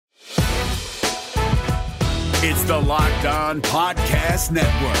It's the Locked On Podcast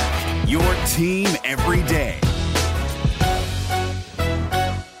Network, your team every day.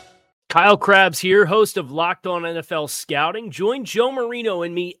 Kyle Krabs here, host of Locked On NFL Scouting. Join Joe Marino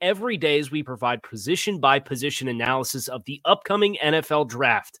and me every day as we provide position-by-position analysis of the upcoming NFL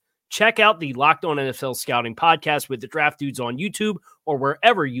Draft. Check out the Locked On NFL Scouting podcast with the Draft Dudes on YouTube or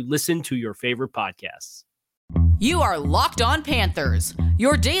wherever you listen to your favorite podcasts. You are Locked On Panthers,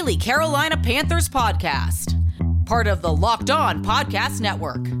 your daily Carolina Panthers podcast. Part of the Locked On Podcast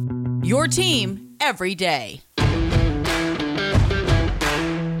Network, your team every day. What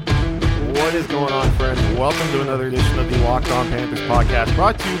is going on, friends? Welcome to another edition of the Locked On Panthers podcast,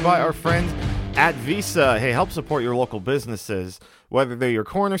 brought to you by our friends at Visa. Hey, help support your local businesses. Whether they're your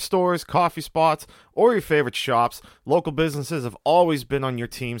corner stores, coffee spots, or your favorite shops, local businesses have always been on your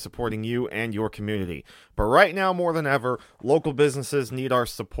team supporting you and your community. But right now, more than ever, local businesses need our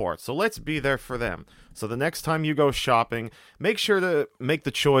support. So let's be there for them. So the next time you go shopping, make sure to make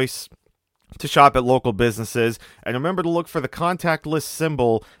the choice to shop at local businesses, and remember to look for the contactless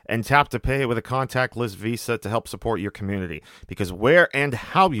symbol and tap to pay with a contactless Visa to help support your community, because where and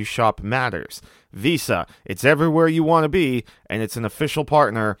how you shop matters. Visa, it's everywhere you want to be, and it's an official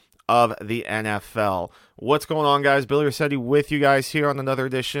partner of the NFL. What's going on, guys? Billy Rossetti with you guys here on another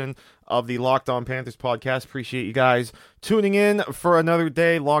edition of the Locked On Panthers podcast. Appreciate you guys tuning in for another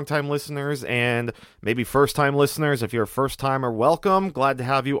day. Longtime listeners and maybe first-time listeners. If you're a first-timer, welcome. Glad to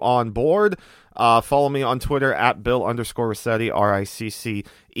have you on board. Follow me on Twitter at Bill_Rossetti,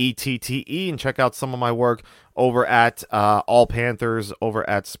 RICCETTE, and check out some of my work over at All Panthers over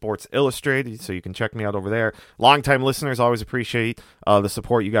at Sports Illustrated, so you can check me out over there. Longtime listeners, always appreciate the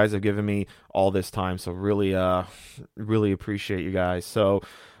support you guys have given me all this time, so really appreciate you guys. So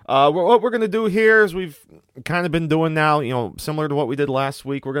what we're going to do here is we've kind of been doing now, similar to what we did last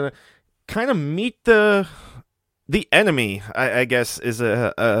week. We're going to kind of meet the enemy, I guess, is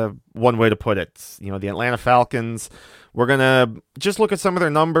a one way to put it. The Atlanta Falcons. We're going to just look at some of their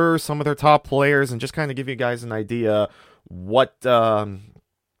numbers, some of their top players, and just kind of give you guys an idea what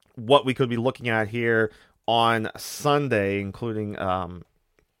we could be looking at here on Sunday, including to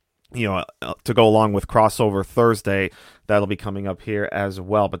go along with crossover Thursday. That'll be coming up here as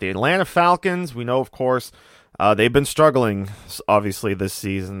well. But the Atlanta Falcons, we know, of course, they've been struggling, obviously, this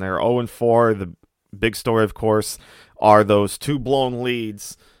season. They're 0-4. The big story, of course, are those two blown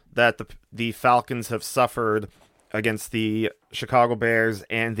leads that the Falcons have suffered against the Chicago Bears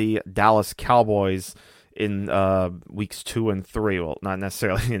and the Dallas Cowboys in weeks 2 and 3. Well, not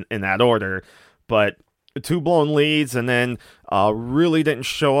necessarily in that order, but two blown leads, and then really didn't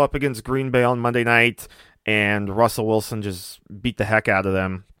show up against Green Bay on Monday night, and Russell Wilson just beat the heck out of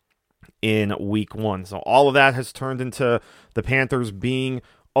them in week 1. So all of that has turned into the Panthers being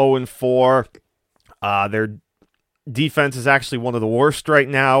 0-4. Their defense is actually one of the worst right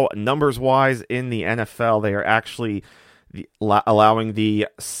now, numbers-wise, in the NFL. They are actually allowing the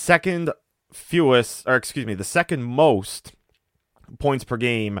second most points per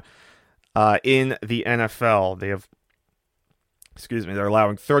game in the NFL. They're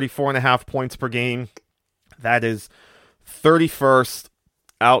allowing 34.5 points per game. That is 31st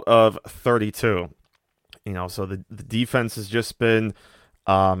out of 32. So the defense has just been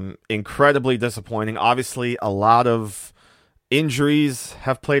incredibly disappointing. Obviously, a lot of injuries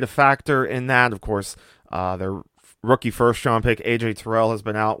have played a factor in that. Of course, their rookie first-round pick, A.J. Terrell, has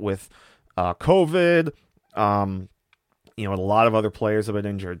been out with COVID. A lot of other players have been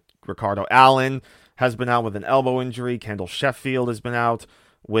injured. Ricardo Allen has been out with an elbow injury. Kendall Sheffield has been out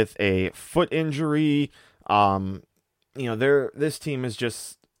with a foot injury. This team is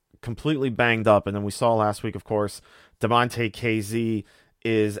just completely banged up. And then we saw last week, of course, Devontae KZ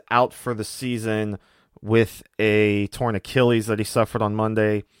is out for the season with a torn Achilles that he suffered on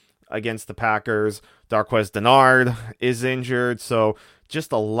Monday against the Packers. Darqueze Dennard is injured. So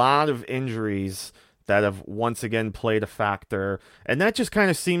just a lot of injuries that have once again played a factor. And that just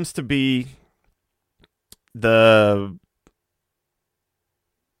kind of seems to be the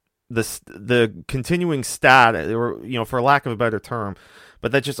continuing stat, or for lack of a better term,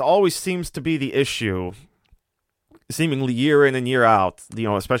 but that just always seems to be the issue, seemingly year in and year out,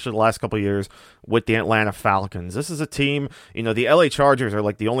 especially the last couple of years with the Atlanta Falcons. This is a team, the LA Chargers are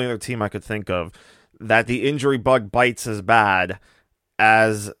like the only other team I could think of that the injury bug bites as bad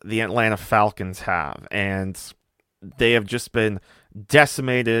as the Atlanta Falcons have. And they have just been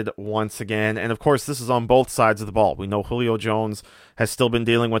decimated once again. And of course, this is on both sides of the ball. We know Julio Jones has still been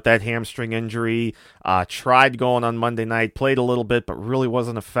dealing with that hamstring injury. Tried going on Monday night, played a little bit, but really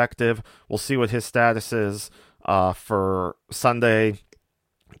wasn't effective. We'll see what his status is for Sunday.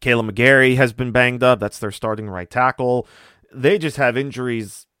 Caleb McGarry has been banged up. That's their starting right tackle. They just have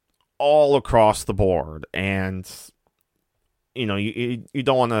injuries all across the board. And, you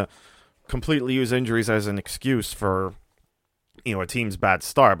don't want to completely use injuries as an excuse for, a team's bad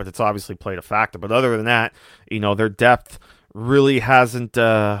start, but it's obviously played a factor. But other than that, their depth really hasn't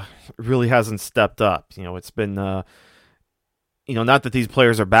stepped up. It's been, not that these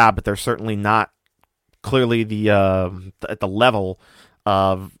players are bad, but they're certainly not clearly at the level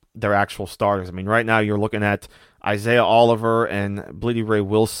of their actual starters. I mean, right now you're looking at Isaiah Oliver and Bleedy Ray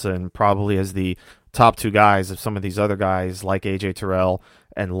Wilson probably as the top two guys. If some of these other guys like AJ Terrell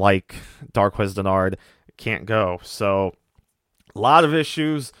and like Darqueze Dennard can't go. So a lot of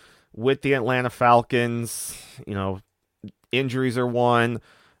issues with the Atlanta Falcons. Injuries are one.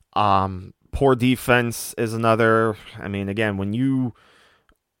 Poor defense is another. I mean, again, when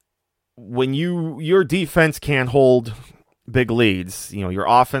your defense can't hold big leads, your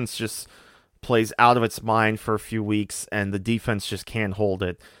offense just plays out of its mind for a few weeks, and the defense just can't hold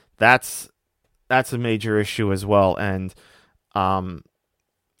it. That's a major issue as well. And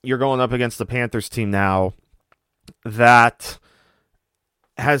you're going up against the Panthers team now that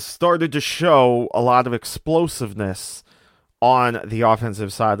has started to show a lot of explosiveness on the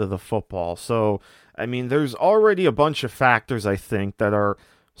offensive side of the football. So, I mean, there's already a bunch of factors, I think, that are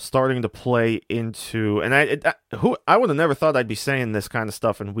starting to play into, and I would have never thought I'd be saying this kind of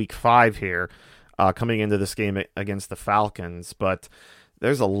stuff in week 5 here, coming into this game against the Falcons, but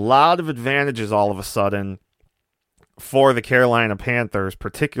there's a lot of advantages all of a sudden for the Carolina Panthers,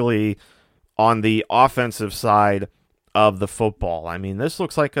 particularly on the offensive side of the football. I mean, this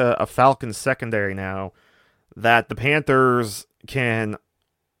looks like a Falcons secondary now that the Panthers can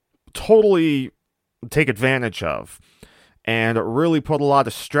totally take advantage of and really put a lot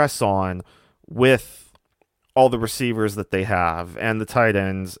of stress on with all the receivers that they have and the tight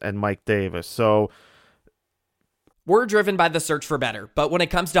ends and Mike Davis. So we're driven by the search for better, but when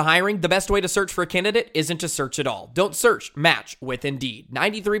it comes to hiring, the best way to search for a candidate isn't to search at all. Don't search, match with Indeed.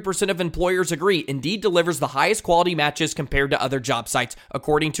 93% of employers agree Indeed delivers the highest quality matches compared to other job sites,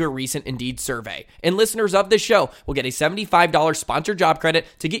 according to a recent Indeed survey. And listeners of this show will get a $75 sponsored job credit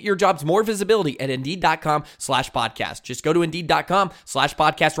to get your jobs more visibility at Indeed.com/podcast. Just go to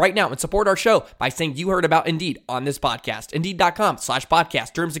Indeed.com/podcast right now and support our show by saying you heard about Indeed on this podcast.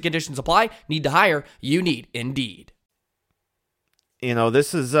 Indeed.com/podcast. Terms and conditions apply. Need to hire? You need Indeed.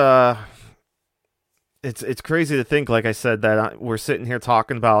 This is it's crazy to think, like I said, that we're sitting here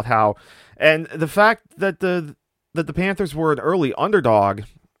talking about how, and the fact that the Panthers were an early underdog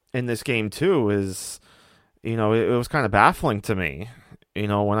in this game too is, it was kind of baffling to me.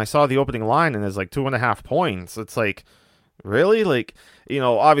 When I saw the opening line and it's like 2.5 points, it's like, really? Like,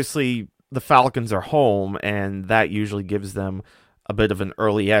 obviously the Falcons are home and that usually gives them a bit of an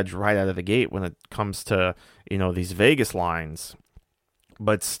early edge right out of the gate when it comes to, these Vegas lines.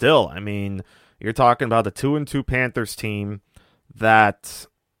 But still, I mean, you're talking about a 2-2 Panthers team that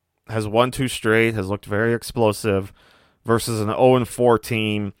has won 2 straight, has looked very explosive, versus an 0-4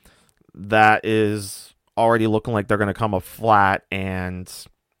 team that is already looking like they're going to come up flat, and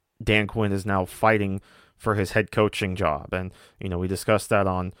Dan Quinn is now fighting for his head coaching job. And, we discussed that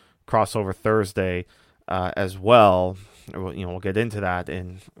on Crossover Thursday as well. We'll get into that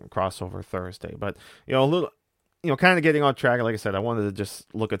in Crossover Thursday. But, a little... kind of getting on track. Like I said, I wanted to just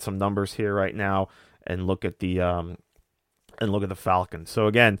look at some numbers here right now and look at the Falcons. So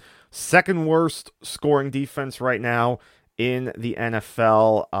again, second worst scoring defense right now in the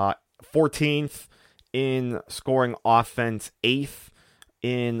NFL. 14th in scoring offense, 8th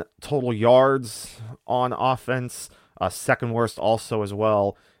in total yards on offense. Second worst also as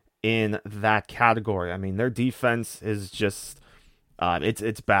well in that category. I mean, their defense is just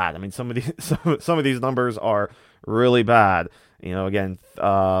it's bad. I mean, some of these numbers are really bad. Again,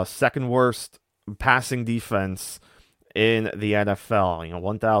 second worst passing defense in the NFL.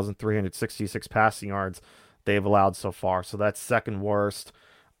 1,366 passing yards they've allowed so far. So that's second worst.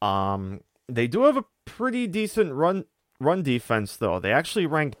 They do have a pretty decent run defense, though. They actually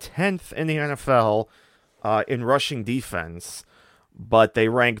rank 10th in the NFL in rushing defense, but they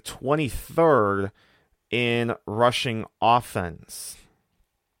rank 23rd in rushing offense.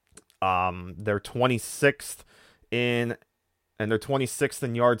 They're 26th in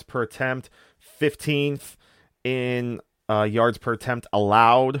yards per attempt, 15th in yards per attempt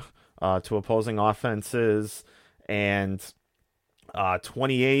allowed to opposing offenses, and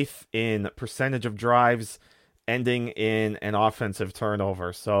 28th in percentage of drives ending in an offensive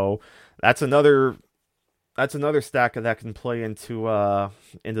turnover. So that's another stack that can play into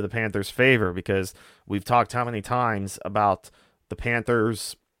the Panthers' favor, because we've talked how many times about the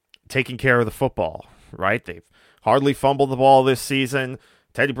Panthers taking care of the football, right? They've hardly fumbled the ball this season.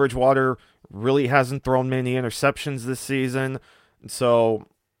 Teddy Bridgewater really hasn't thrown many interceptions this season. So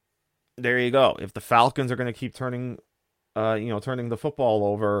there you go. If the Falcons are going to keep turning the football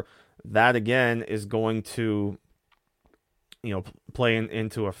over, that again is going to, play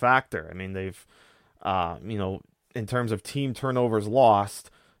into a factor. I mean, they've, in terms of team turnovers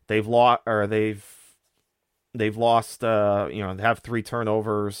lost, they have 3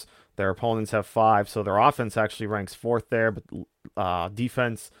 turnovers. Their opponents have 5, so their offense actually ranks 4th there, but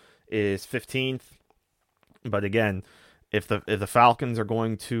defense is 15th. But again, if the Falcons are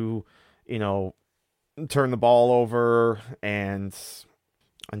going to, turn the ball over and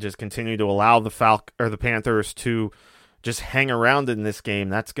just continue to allow the Panthers to just hang around in this game,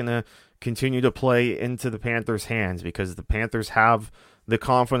 that's going to continue to play into the Panthers' hands, because the Panthers have the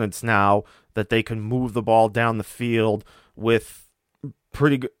confidence now that they can move the ball down the field with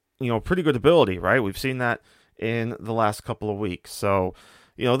pretty good ability, right? We've seen that in the last couple of weeks. So,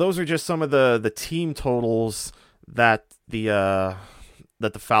 those are just some of the team totals that the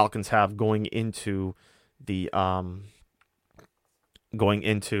Falcons have going into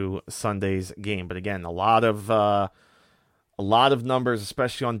Sunday's game. But again, a lot of numbers,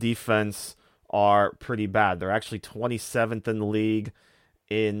 especially on defense, are pretty bad. They're actually 27th in the league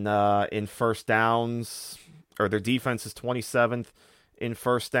in first downs, or their defense is 27th in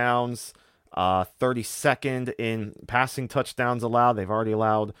first downs, 32nd in passing touchdowns allowed. They've already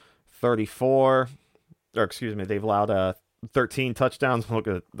allowed 34, or excuse me, they've allowed 13 touchdowns. Look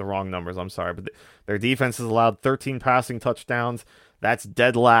at the wrong numbers, I'm sorry, but their defense has allowed 13 passing touchdowns. That's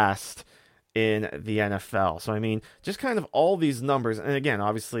dead last in the NFL. So, I mean, just kind of all these numbers, and again,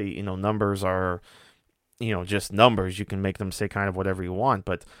 obviously, numbers are, just numbers. You can make them say kind of whatever you want,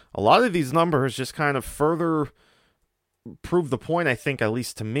 but a lot of these numbers just kind of further prove the point, I think, at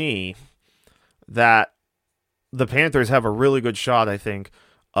least to me, that the Panthers have a really good shot, I think,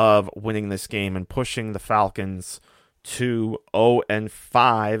 of winning this game and pushing the Falcons to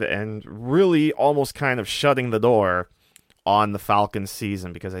 0-5 and really almost kind of shutting the door on the Falcons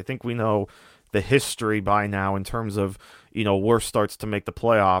season, because I think we know the history by now in terms of, worst starts to make the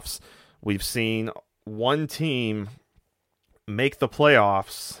playoffs. We've seen one team make the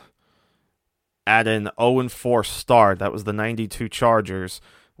playoffs at an 0-4 start. That was the 92 Chargers.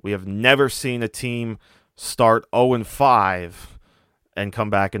 We have never seen a team start 0-5 and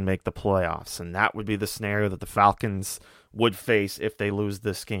come back and make the playoffs. And that would be the scenario that the Falcons would face if they lose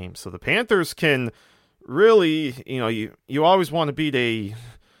this game. So the Panthers can really, you always want to beat a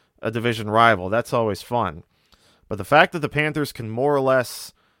division rival. That's always fun. But the fact that the Panthers can more or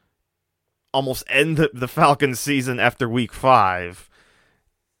less almost end the Falcons season after week 5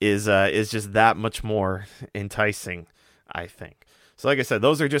 is just that much more enticing, I think. So like I said,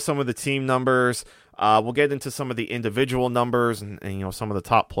 those are just some of the team numbers. We'll get into some of the individual numbers and some of the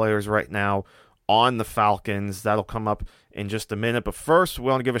top players right now on the Falcons. That'll come up in just a minute. But first, we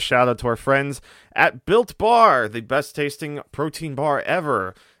want to give a shout out to our friends at Built Bar, the best tasting protein bar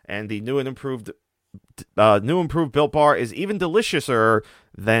ever. And the new and improved Built Bar is even deliciouser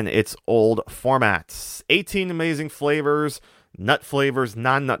than its old formats. 18 amazing flavors, nut flavors,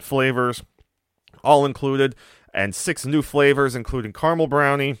 non-nut flavors, all included, and 6 new flavors, including caramel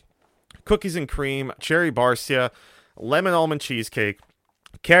brownie, cookies and cream, cherry barcia, lemon almond cheesecake,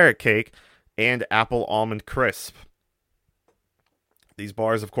 carrot cake, and apple almond crisp. These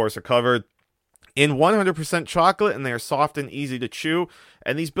bars, of course, are covered in 100% chocolate, and they are soft and easy to chew.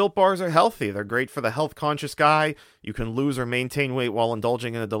 And these Built Bars are healthy. They're great for the health-conscious guy. You can lose or maintain weight while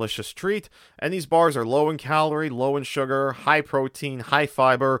indulging in a delicious treat. And these bars are low in calorie, low in sugar, high protein, high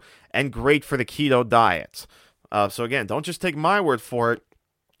fiber, and great for the keto diet. So again, don't just take my word for it.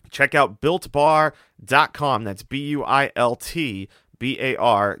 Check out BuiltBar.com. That's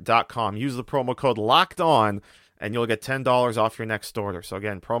BuiltBar.com. Use the promo code LOCKEDON, and you'll get $10 off your next order. So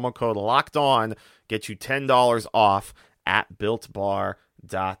again, promo code LOCKEDON gets you $10 off at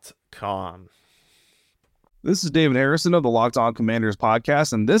BuiltBar.com. This is David Harrison of the Locked On Commanders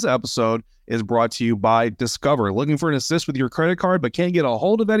podcast, and this episode is brought to you by Discover. Looking for an assist with your credit card but can't get a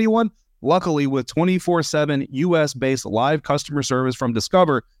hold of anyone? Luckily, with 24/7 U.S.-based live customer service from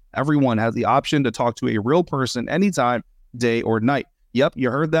Discover, everyone has the option to talk to a real person anytime, day or night. Yep,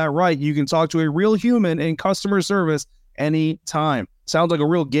 you heard that right. You can talk to a real human in customer service anytime. Sounds like a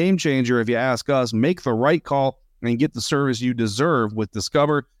real game changer if you ask us. Make the right call and get the service you deserve with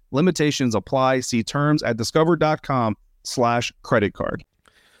Discover. Limitations apply. See terms at discover.com/credit card.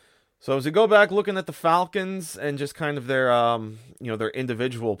 So as we go back looking at the Falcons and just kind of their, their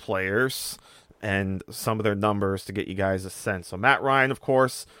individual players, and some of their numbers to get you guys a sense. So Matt Ryan, of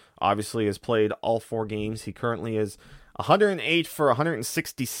course, obviously has played all 4 games. He currently is 108 for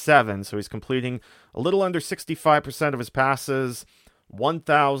 167, so he's completing a little under 65% of his passes,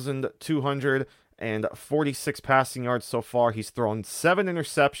 1,246 passing yards so far. He's thrown 7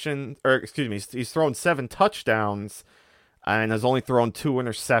 he's thrown 7 touchdowns and has only thrown 2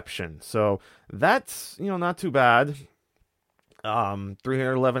 interceptions. So that's, not too bad.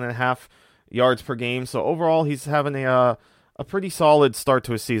 311.5 yards per game. So overall, he's having a pretty solid start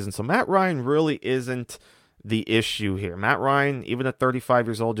to his season. So Matt Ryan really isn't the issue here. Matt Ryan, even at 35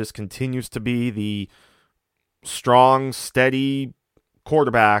 years old, just continues to be the strong, steady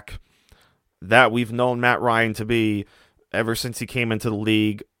quarterback that we've known Matt Ryan to be ever since he came into the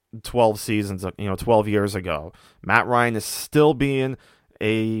league 12 years ago. Matt Ryan is still being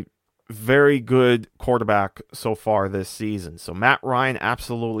a very good quarterback so far this season. So Matt Ryan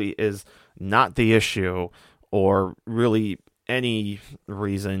absolutely is not the issue, or really any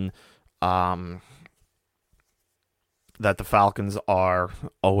reason that the Falcons are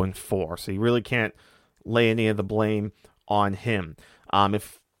 0-4. So you really can't lay any of the blame on him.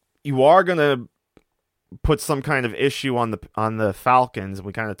 If you are going to put some kind of issue on the Falcons,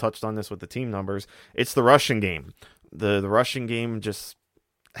 we kind of touched on this with the team numbers, it's the rushing game. The rushing game just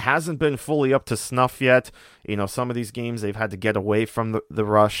hasn't been fully up to snuff yet. Some of these games they've had to get away from the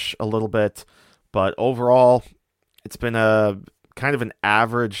rush a little bit, but overall it's been a kind of an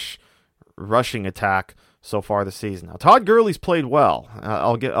average rushing attack so far this season. Now Todd Gurley's played well.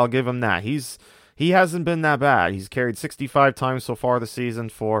 I'll give him that. He hasn't been that bad. He's carried 65 times so far this season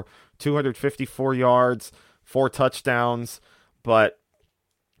for 254 yards, 4 touchdowns, but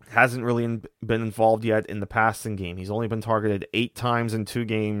hasn't really been involved yet in the passing game. He's only been targeted 8 times in 2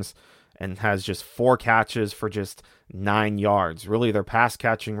 games and has just 4 catches for just 9 yards. Really, their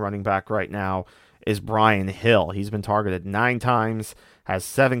pass-catching running back right now is Brian Hill. He's been targeted 9 times, has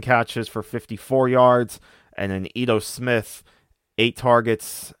 7 catches for 54 yards, and then Ito Smith, 8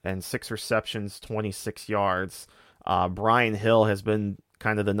 targets and 6 receptions, 26 yards. Brian Hill has been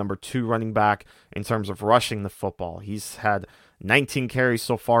kind of the number 2 running back in terms of rushing the football. He's had 19 carries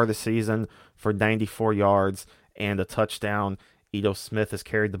so far this season for 94 yards and a touchdown. Ito Smith has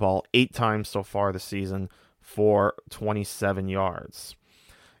carried the ball 8 times so far this season for 27 yards.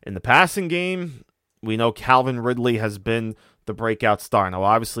 In the passing game, we know Calvin Ridley has been the breakout star. Now,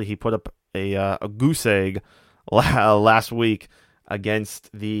 obviously, he put up a goose egg last week against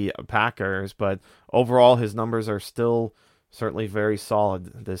the Packers, but overall, his numbers are still certainly very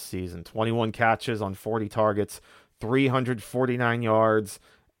solid this season. 21 catches on 40 targets, 349 yards,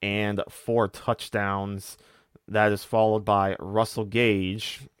 and 4 touchdowns. That is followed by Russell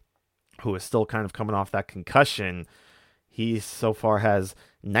Gage, who is still kind of coming off that concussion. He so far has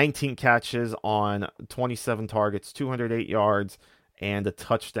 19 catches on 27 targets, 208 yards, and a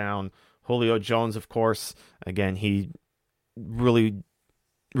touchdown. Julio Jones, of course, again, he really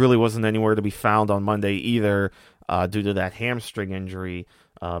wasn't anywhere to be found on Monday either due to that hamstring injury.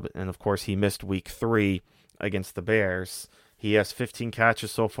 And, of course, he missed week 3 against the Bears. He has 15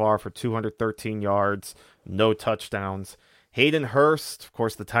 catches so far for 213 yards, no touchdowns. Hayden Hurst, of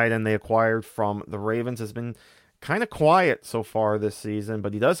course, the tight end they acquired from the Ravens, has been kind of quiet so far this season,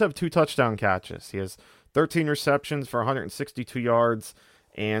 but he does have 2 touchdown catches. He has 13 receptions for 162 yards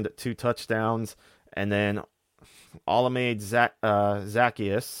and 2 touchdowns. And then Olamide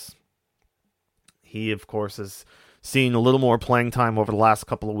Zaccheaus, he, of course, has seen a little more playing time over the last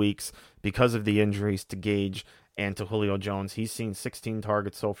couple of weeks because of the injuries to Gage and to Julio Jones. He's seen 16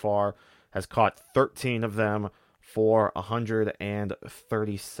 targets so far, has caught 13 of them for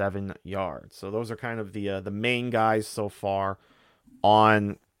 137 yards. So those are kind of the main guys so far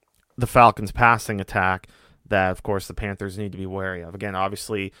on the Falcons' passing attack that, of course, the Panthers need to be wary of. Again,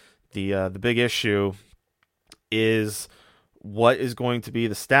 obviously, the big issue is what is going to be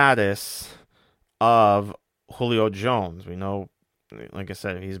the status of Julio Jones. We know, like I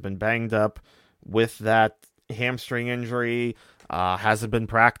said, he's been banged up with that hamstring injury, hasn't been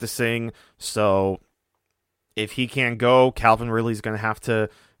practicing, so if he can't go, Calvin Ridley's going to have to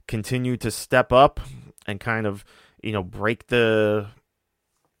continue to step up and kind of, break the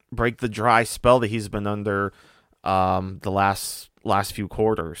dry spell that he's been under the last few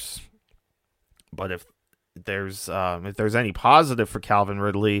quarters. But if there's any positive for Calvin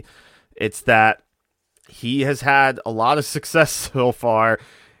Ridley, it's that he has had a lot of success so far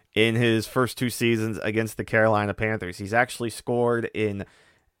in his first 2 seasons against the Carolina Panthers. He's actually scored in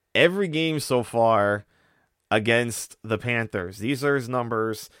every game so far against the Panthers. These are his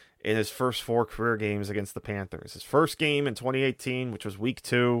numbers in his first 4 career games against the Panthers. His first game in 2018, which was week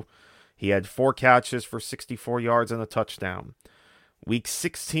 2, he had 4 catches for 64 yards and a touchdown. Week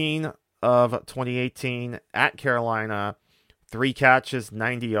 16 of 2018 at Carolina, 3 catches,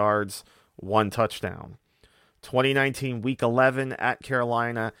 90 yards, 1 touchdown. 2019 Week 11 at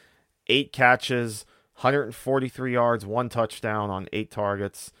Carolina, 8 catches, 143 yards, 1 touchdown on 8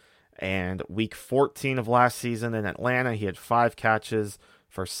 targets. And Week 14 of last season in Atlanta, he had 5 catches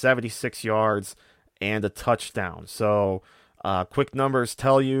for 76 yards and a touchdown. So quick numbers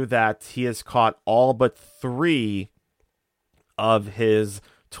tell you that he has caught all but 3 of his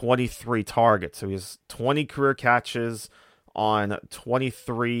 23 targets. So he has 20 career catches on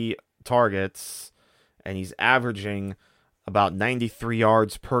 23 targets, and he's averaging about 93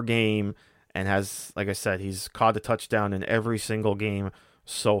 yards per game, and has, like I said, he's caught a touchdown in every single game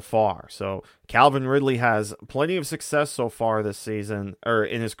so far. So Calvin Ridley has plenty of success so far this season, or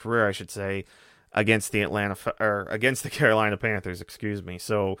in his career, I should say, against the Carolina Panthers, excuse me.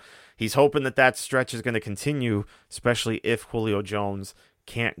 So he's hoping that stretch is going to continue, especially if Julio Jones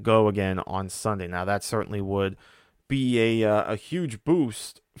can't go again on Sunday. Now, that certainly would be a huge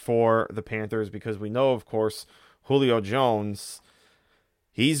boost for the Panthers, because we know, of course, Julio Jones,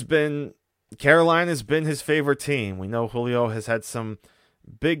 Carolina's been his favorite team. We know Julio has had some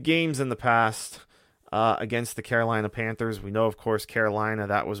big games in the past against the Carolina Panthers. We know, of course, Carolina,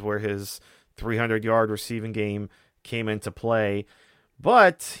 that was where his 300-yard receiving game came into play.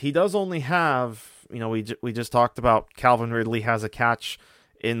 But he does only have, we just talked about Calvin Ridley has a catch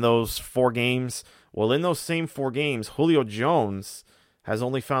in those 4 games. Well, in those same 4 games, Julio Jones has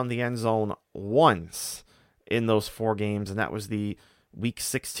only found the end zone once in those 4 games, and that was the Week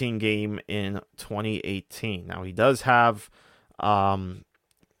 16 game in 2018. Now, he does have 20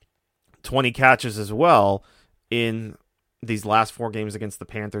 catches as well in these last 4 games against the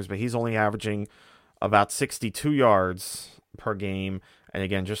Panthers, but he's only averaging about 62 yards per game, and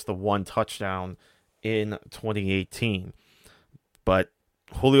again, just the 1 touchdown in 2018. But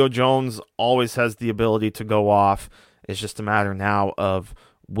Julio Jones always has the ability to go off. It's just a matter now of,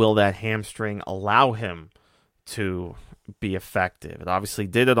 will that hamstring allow him to be effective? It obviously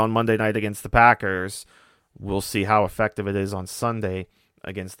did it on Monday night against the Packers. We'll see how effective it is on Sunday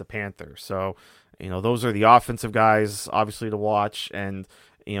against the Panthers. So, those are the offensive guys, obviously, to watch. And,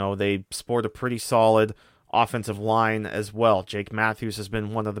 they sport a pretty solid offensive line as well. Jake Matthews has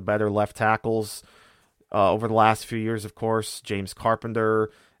been one of the better left tackles over the last few years, of course. James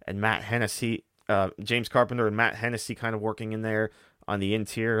Carpenter and Matt Hennessy kind of working in there on the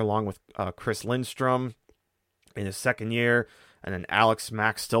interior, along with Chris Lindstrom in his second year. And then Alex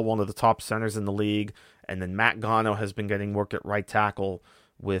Mack, still one of the top centers in the league. And then Matt Gano has been getting work at right tackle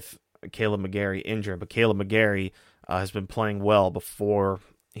with Caleb McGarry injured. But Caleb McGarry has been playing well before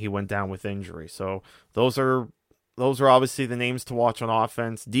he went down with injury. So those are obviously the names to watch on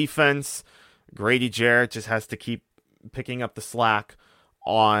offense. Defense, Grady Jarrett just has to keep picking up the slack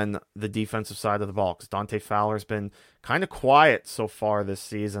on the defensive side of the ball, because Dante Fowler's been kind of quiet so far this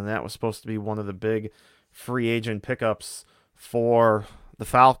season. That was supposed to be one of the big free agent pickups for the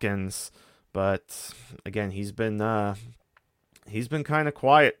Falcons, but again, he's been kind of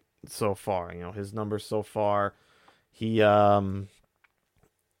quiet so far. His numbers so far, he only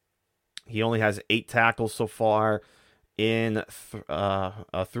has 8 tackles so far in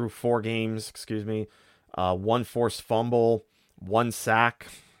through 4 games. 1 forced fumble, 1 sack.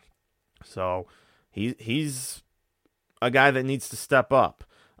 So he's a guy that needs to step up.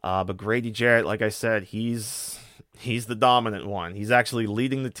 But Grady Jarrett, like I said, he's the dominant one. He's actually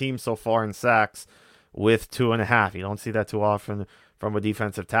leading the team so far in sacks with 2.5. You don't see that too often from a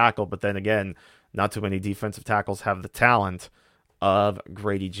defensive tackle, but then again, not too many defensive tackles have the talent of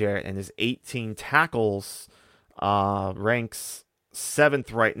Grady Jarrett, and his 18 tackles ranks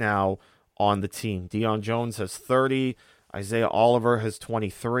 7th right now on the team. Deion Jones has 30, Isaiah Oliver has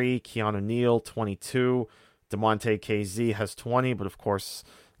 23, Keanu Neal 22, DeMonte KZ has 20, but of course,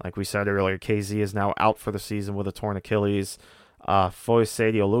 like we said earlier, KZ is now out for the season with a torn Achilles.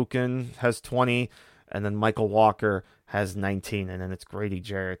 Foyesade Oluokun has 20, and then Michael Walker has 19, and then it's Grady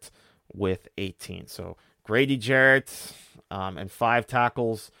Jarrett with 18. So Grady Jarrett and 5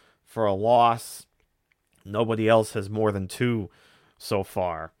 tackles for a loss. Nobody else has more than 2 so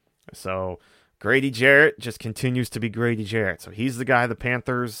far. So Grady Jarrett just continues to be Grady Jarrett. So he's the guy the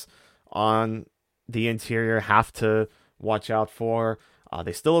Panthers on the interior have to watch out for.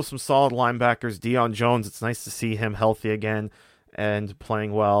 They still have some solid linebackers. Deion Jones, it's nice to see him healthy again and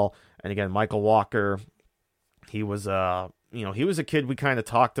playing well. And again, Michael Walker, he was a kid we kind of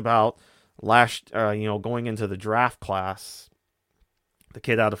talked about going into the draft class. The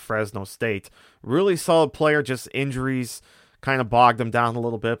kid out of Fresno State, really solid player. Just injuries kind of bogged him down a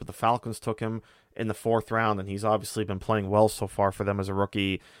little bit, but the Falcons took him in the 4th round, and he's obviously been playing well so far for them as a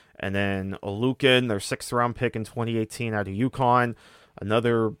rookie. And then Olukin, their 6th-round pick in 2018 out of UConn,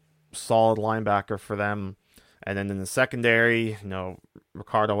 another solid linebacker for them. And then in the secondary,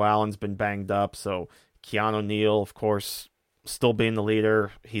 Ricardo Allen's been banged up, so Keanu Neal, of course, still being the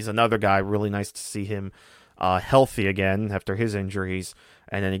leader. He's another guy, really nice to see him healthy again after his injuries.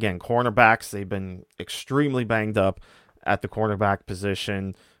 And then again, cornerbacks, they've been extremely banged up at the cornerback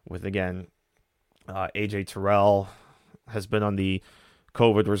position with, again, A.J. Terrell has been on the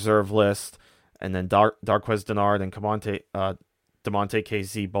COVID reserve list, and then Darquez Dennard and DeMonte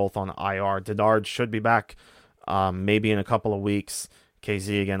KZ both on IR. Dennard should be back maybe in a couple of weeks.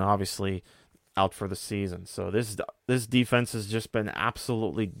 KZ, again, obviously out for the season. So this defense has just been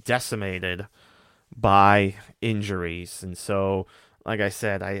absolutely decimated by injuries. And so, like I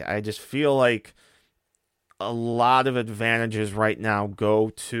said, I just feel like a lot of advantages right now go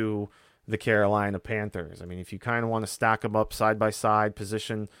to the Carolina Panthers. I mean, if you kind of want to stack them up side by side,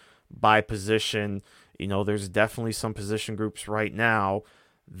 position by position, there's definitely some position groups right now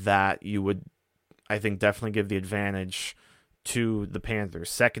that you would, I think, definitely give the advantage to the Panthers.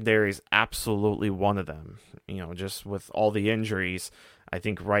 Secondary is absolutely one of them. Just with all the injuries, I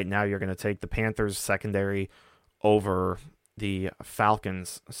think right now you're going to take the Panthers secondary over the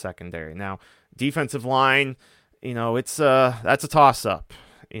Falcons secondary. Now, defensive line, that's a toss up.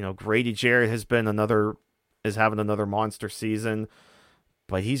 Grady Jarrett is having another monster season,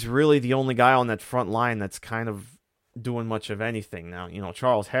 but he's really the only guy on that front line that's kind of doing much of anything now.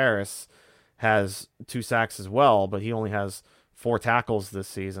 Charles Harris has 2 sacks as well, but he only has 4 tackles this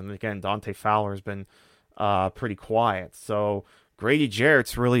season. Again, Dante Fowler has been pretty quiet. So Grady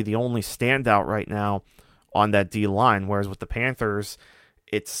Jarrett's really the only standout right now on that D-line, whereas with the Panthers,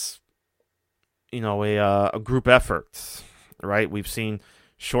 it's, a group effort, right? We've seen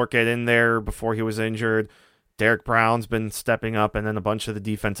Short get in there before he was injured. Derek Brown's been stepping up, and then a bunch of the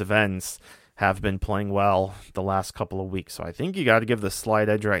defensive ends have been playing well the last couple of weeks. So I think you got to give the slight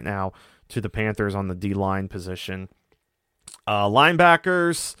edge right now to the Panthers on the D-line position.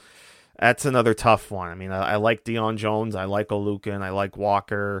 Linebackers, that's another tough one. I mean, I like Deion Jones. I like Olukin. I like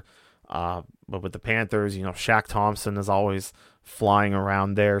Walker. But with the Panthers, Shaq Thompson is always flying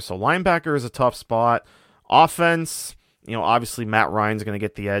around there. So linebacker is a tough spot. Offense, obviously Matt Ryan's going to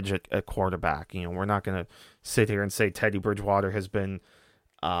get the edge at quarterback. We're not going to sit here and say Teddy Bridgewater has been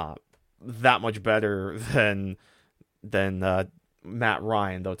that much better than Matt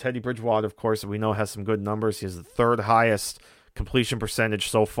Ryan, though. Teddy Bridgewater, of course, we know has some good numbers. He has the 3rd highest completion percentage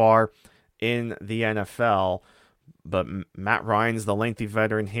so far in the NFL. But Matt Ryan's the lengthy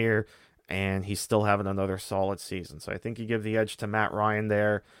veteran here, and he's still having another solid season. So I think you give the edge to Matt Ryan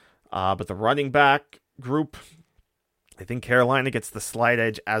there. But the running back group, I think Carolina gets the slight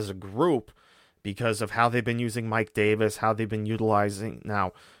edge as a group because of how they've been using Mike Davis, how they've been utilizing.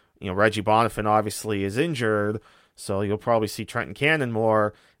 Now, Reggie Bonifant obviously is injured, so you'll probably see Trenton Cannon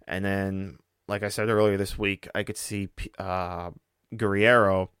more. And then, like I said earlier this week, I could see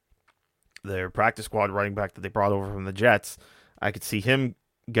Guerriero, their practice squad running back that they brought over from the Jets, I could see him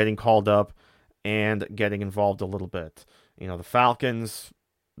getting called up and getting involved a little bit. The Falcons,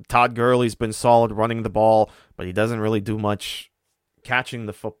 Todd Gurley's been solid running the ball, but he doesn't really do much catching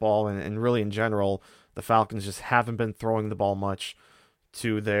the football. And really, in general, the Falcons just haven't been throwing the ball much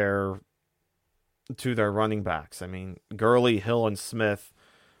to their running backs. I mean, Gurley, Hill, and Smith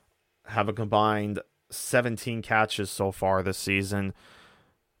have a combined 17 catches so far this season.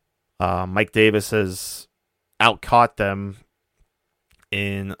 Mike Davis has outcaught them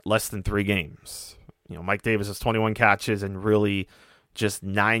in less than 3 games. Mike Davis has 21 catches and really just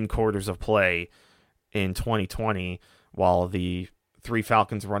 9 quarters of play in 2020, while the 3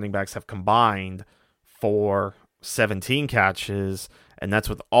 Falcons running backs have combined for 17 catches, and that's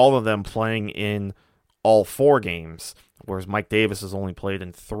with all of them playing in all 4 games, whereas Mike Davis has only played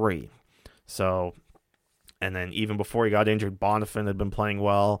in 3. So, and then even before he got injured, Bonifant had been playing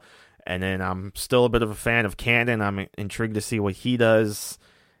well. And then I'm still a bit of a fan of Cannon. I'm intrigued to see what he does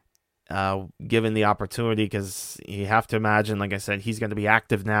given the opportunity, because you have to imagine, like I said, he's going to be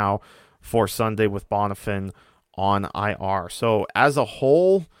active now for Sunday with Bonifant on IR. So as a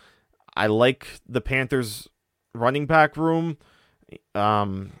whole, I like the Panthers running back room.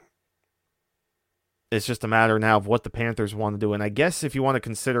 It's just a matter now of what the Panthers want to do. And I guess if you want to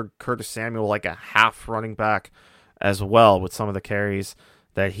consider Curtis Samuel like a half running back as well, with some of the carries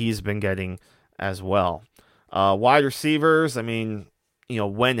that he's been getting as well. Wide receivers, I mean,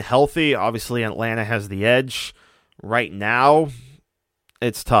 when healthy, obviously Atlanta has the edge. Right now,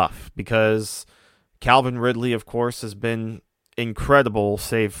 it's tough because Calvin Ridley, of course, has been incredible,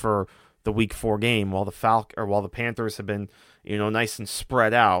 save for the Week 4 game, while the Panthers have been, nice and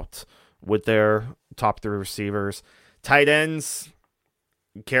spread out with their top 3 receivers. Tight ends,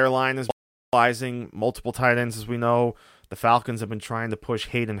 Carolina's utilizing multiple tight ends, as we know. The Falcons have been trying to push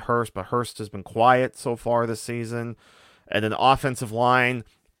Hayden Hurst, but Hurst has been quiet so far this season. And then the offensive line,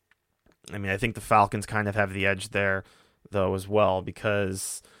 I think the Falcons kind of have the edge there, though, as well,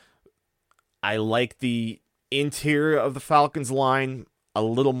 because I like the interior of the Falcons line a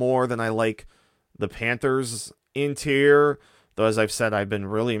little more than I like the Panthers' interior. Though, as I've said, I've been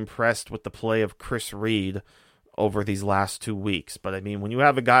really impressed with the play of Chris Reed over these last 2 weeks. But, when you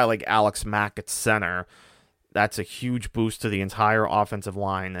have a guy like Alex Mack at center, that's a huge boost to the entire offensive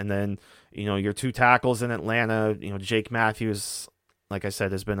line. And then, your 2 tackles in Atlanta, Jake Matthews, like I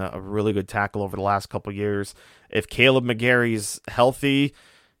said, has been a really good tackle over the last couple years. If Caleb McGarry's healthy,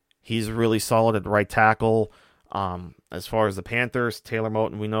 he's really solid at right tackle. As far as the Panthers, Taylor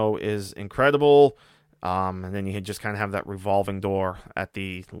Moton, we know, is incredible. And then you just kind of have that revolving door at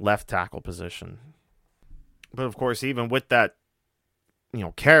the left tackle position. But, of course, even with that,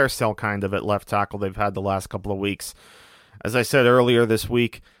 carousel kind of at left tackle they've had the last couple of weeks. As I said earlier this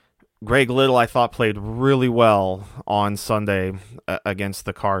week, Greg Little, I thought, played really well on Sunday against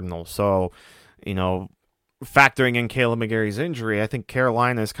the Cardinals. So, factoring in Caleb McGarry's injury, I think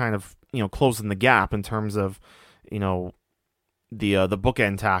Carolina is kind of, closing the gap in terms of, the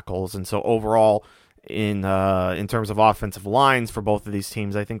bookend tackles. And so overall, in terms of offensive lines for both of these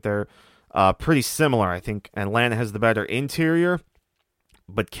teams, I think they're pretty similar. I think Atlanta has the better interior,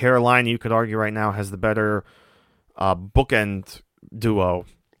 but Carolina, you could argue right now, has the better bookend duo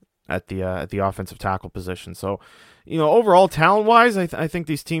at the offensive tackle position. So, overall, talent-wise, I think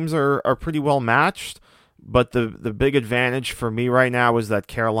these teams are pretty well matched. But the big advantage for me right now is that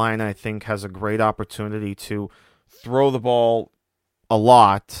Carolina, I think, has a great opportunity to throw the ball a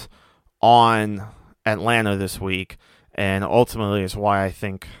lot on Atlanta this week. And ultimately is why I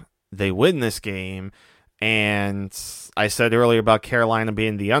think they win this game. And I said earlier about Carolina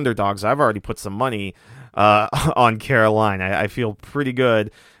being the underdogs. I've already put some money on Carolina. I feel pretty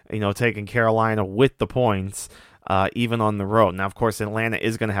good, taking Carolina with the points, even on the road. Now, of course, Atlanta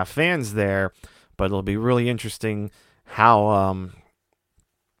is going to have fans there, but it'll be really interesting how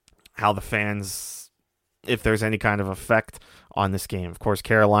the fans, if there's any kind of effect on this game. Of course,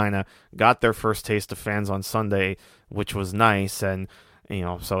 Carolina got their first taste of fans on Sunday, which was nice, and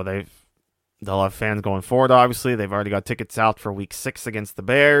so they'll have fans going forward. Obviously, they've already got tickets out for Week 6 against the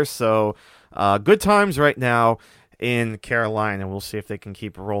Bears, so good times right now in Carolina. We'll see if they can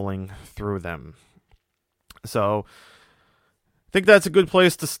keep rolling through them. So I think that's a good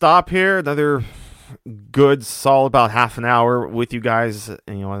place to stop here. Another good, solid about half an hour with you guys.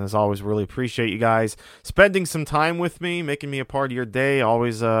 And as always, really appreciate you guys spending some time with me, making me a part of your day.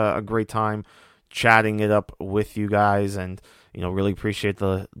 Always a great time chatting it up with you guys, and really appreciate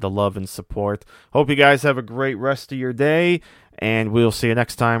the love and support. Hope you guys have a great rest of your day, and we'll see you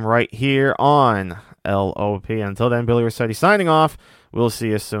next time right here on LOP. Until then, Billy Rossetti signing off. We'll see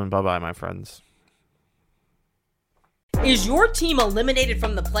you soon. Bye-bye, my friends. Is your team eliminated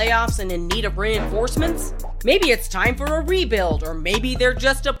from the playoffs and in need of reinforcements? Maybe it's time for a rebuild, or maybe they're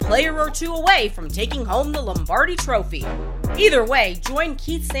just a player or two away from taking home the Lombardi Trophy. Either way, join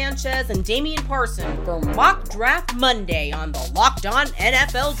Keith Sanchez and Damian Parson for Mock Draft Monday on the Locked On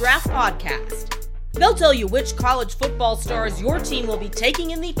NFL Draft Podcast. They'll tell you which college football stars your team will be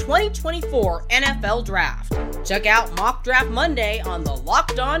taking in the 2024 NFL Draft. Check out Mock Draft Monday on the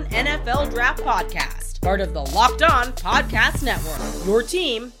Locked On NFL Draft Podcast, part of the Locked On Podcast Network, your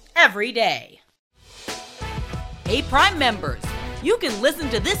team every day. Hey, Prime members, you can listen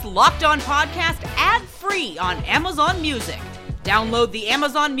to this Locked On podcast ad-free on Amazon Music. Download the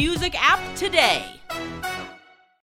Amazon Music app today.